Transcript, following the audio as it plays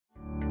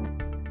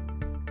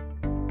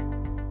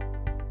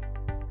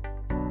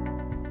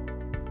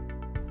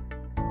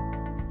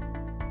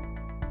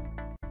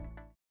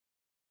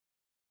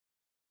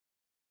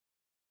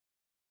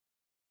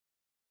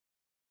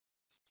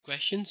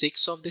Question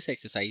 6 of this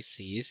exercise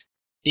says,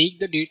 take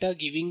the data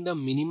giving the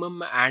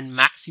minimum and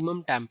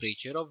maximum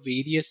temperature of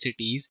various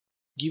cities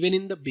given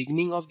in the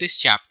beginning of this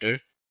chapter,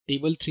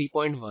 table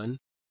 3.1.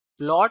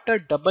 Plot a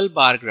double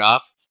bar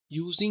graph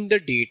using the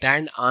data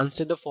and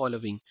answer the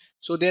following.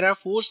 So there are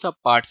 4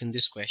 subparts in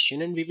this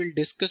question and we will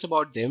discuss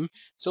about them.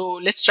 So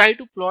let's try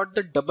to plot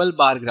the double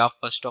bar graph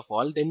first of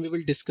all, then we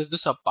will discuss the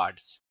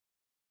subparts.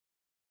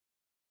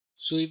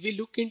 So if we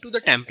look into the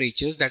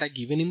temperatures that are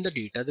given in the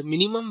data, the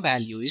minimum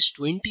value is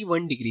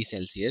 21 degrees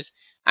Celsius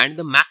and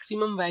the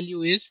maximum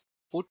value is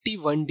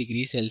 41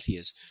 degrees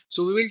Celsius.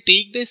 So we will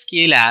take the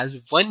scale as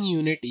 1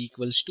 unit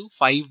equals to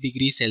 5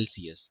 degrees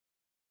Celsius.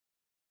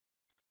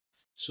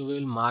 So we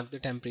will mark the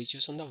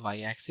temperatures on the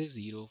y-axis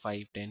 0,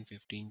 5, 10,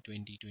 15,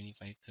 20,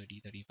 25,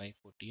 30, 35,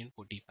 40 and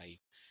 45.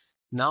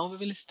 Now we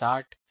will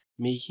start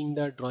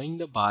drawing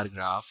the bar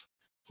graph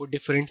for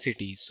different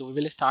cities. So we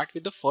will start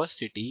with the first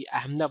city,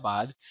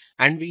 Ahmedabad,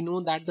 and we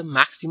know that the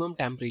maximum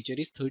temperature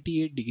is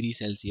 38 degrees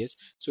Celsius.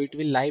 So it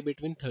will lie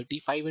between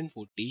 35 and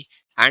 40,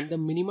 and the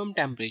minimum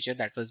temperature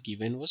that was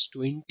given was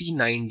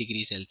 29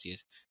 degrees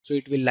Celsius. So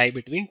it will lie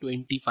between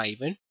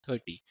 25 and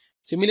 30.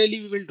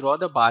 Similarly, we will draw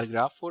the bar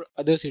graph for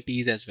other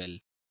cities as well.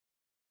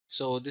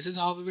 So this is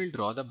how we will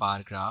draw the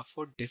bar graph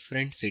for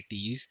different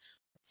cities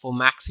for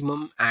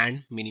maximum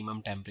and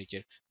minimum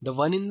temperature. The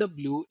one in the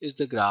blue is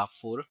the graph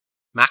for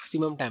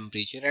maximum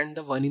temperature and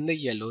the one in the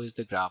yellow is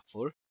the graph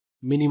for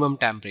minimum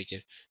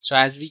temperature. So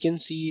as we can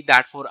see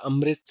that for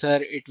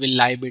Amritsar it will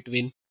lie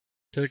between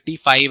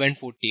 35 and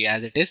 40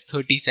 as it is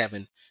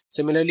 37.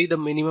 Similarly, the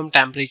minimum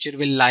temperature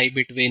will lie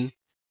between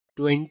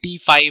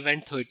 25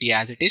 and 30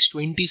 as it is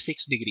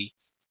 26 degree.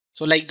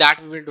 So like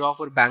that we will draw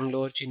for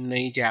Bangalore,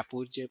 Chennai,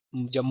 Jaipur,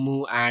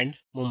 Jammu and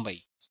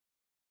Mumbai.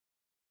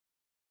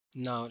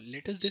 Now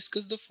let us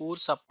discuss the 4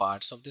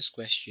 subparts of this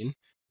question.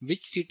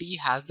 Which city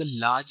has the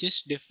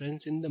largest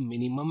difference in the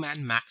minimum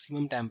and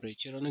maximum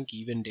temperature on a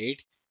given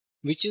date?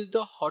 Which is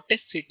the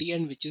hottest city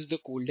and which is the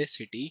coldest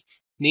city?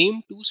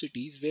 Name 2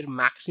 cities where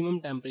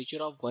maximum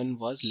temperature of one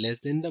was less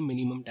than the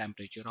minimum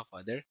temperature of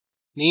other.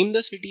 Name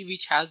the city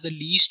which has the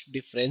least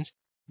difference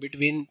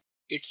between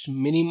its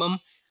minimum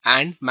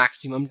and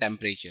maximum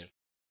temperature.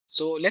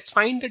 So let's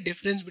find the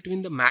difference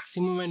between the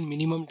maximum and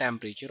minimum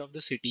temperature of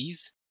the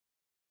cities.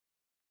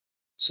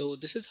 So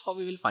this is how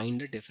we will find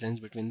the difference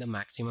between the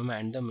maximum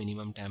and the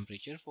minimum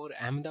temperature. For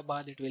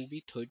Ahmedabad it will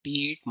be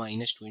 38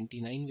 minus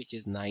 29 which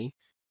is 9.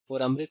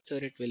 For Amritsar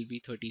it will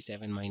be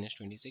 37 minus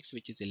 26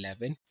 which is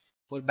 11.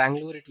 For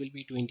Bangalore it will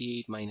be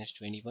 28 minus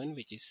 21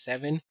 which is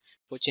 7.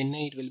 For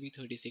Chennai it will be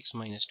 36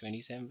 minus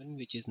 27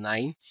 which is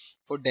 9.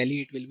 For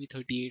Delhi it will be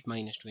 38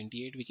 minus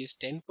 28 which is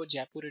 10. For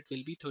Jaipur it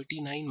will be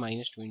 39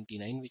 minus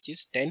 29 which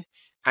is 10.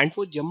 And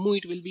for Jammu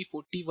it will be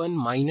 41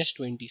 minus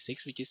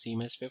 26 which is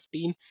same as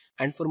 15.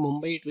 And for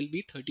Mumbai it will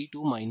be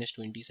 32 minus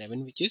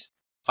 27 which is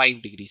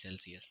 5 degrees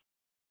Celsius.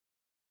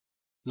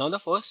 Now the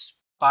first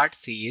part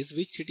says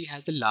which city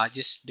has the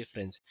largest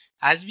difference.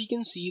 As we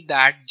can see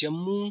that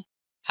Jammu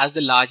has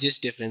the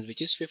largest difference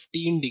which is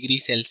 15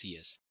 degrees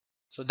Celsius.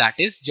 So that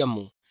is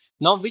Jammu.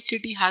 Now which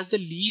city has the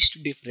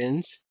least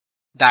difference?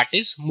 That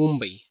is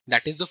Mumbai.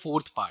 That is the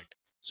fourth part.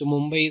 So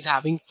Mumbai is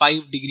having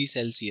 5 degrees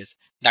Celsius.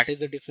 That is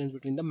the difference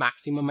between the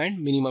maximum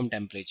and minimum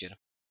temperature.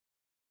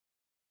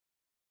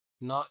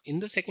 Now in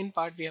the second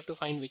part we have to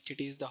find which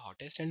city is the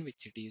hottest and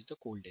which city is the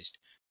coldest.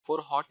 For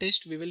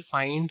hottest we will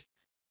find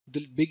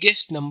the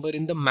biggest number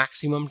in the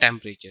maximum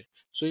temperature.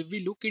 So if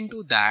we look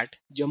into that,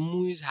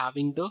 Jammu is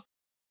having the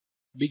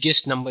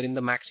biggest number in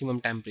the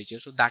maximum temperature.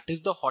 So that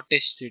is the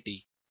hottest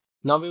city.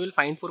 Now we will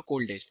find for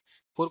coldest.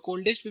 For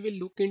coldest we will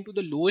look into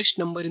the lowest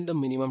number in the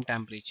minimum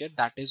temperature,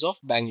 that is of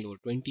Bangalore,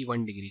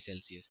 21 degrees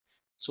Celsius.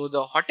 So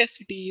the hottest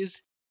city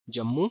is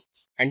Jammu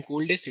and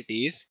coldest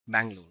city is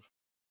Bangalore.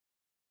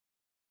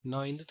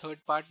 Now in the third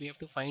part we have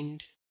to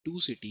find 2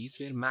 cities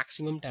where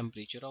maximum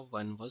temperature of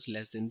one was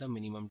less than the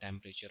minimum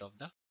temperature of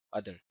the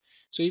other.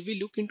 So if we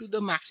look into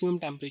the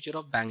maximum temperature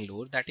of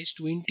Bangalore, that is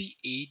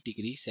 28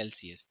 degrees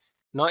Celsius.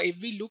 Now if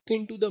we look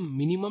into the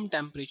minimum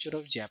temperature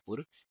of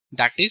Jaipur,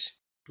 that is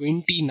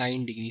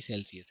 29 degrees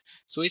Celsius.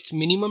 So its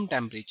minimum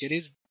temperature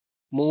is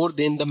more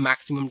than the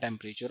maximum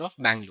temperature of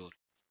Bangalore.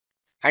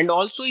 And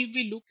also if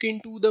we look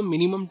into the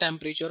minimum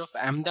temperature of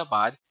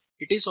Ahmedabad,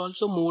 it is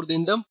also more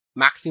than the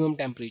maximum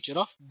temperature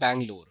of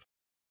Bangalore.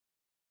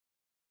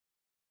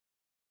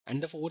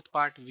 And the fourth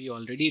part we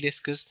already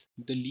discussed,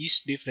 the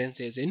least difference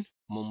is in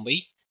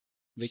Mumbai,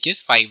 which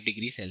is 5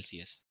 degrees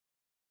Celsius.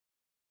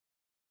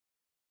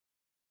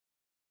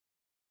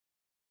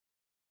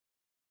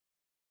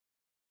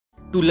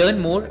 To learn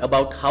more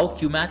about how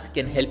QMath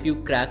can help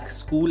you crack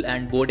school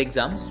and board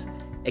exams,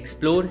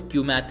 explore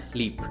QMath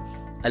Leap,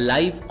 a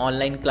live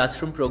online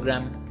classroom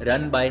program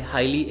run by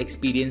highly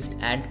experienced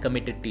and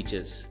committed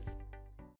teachers.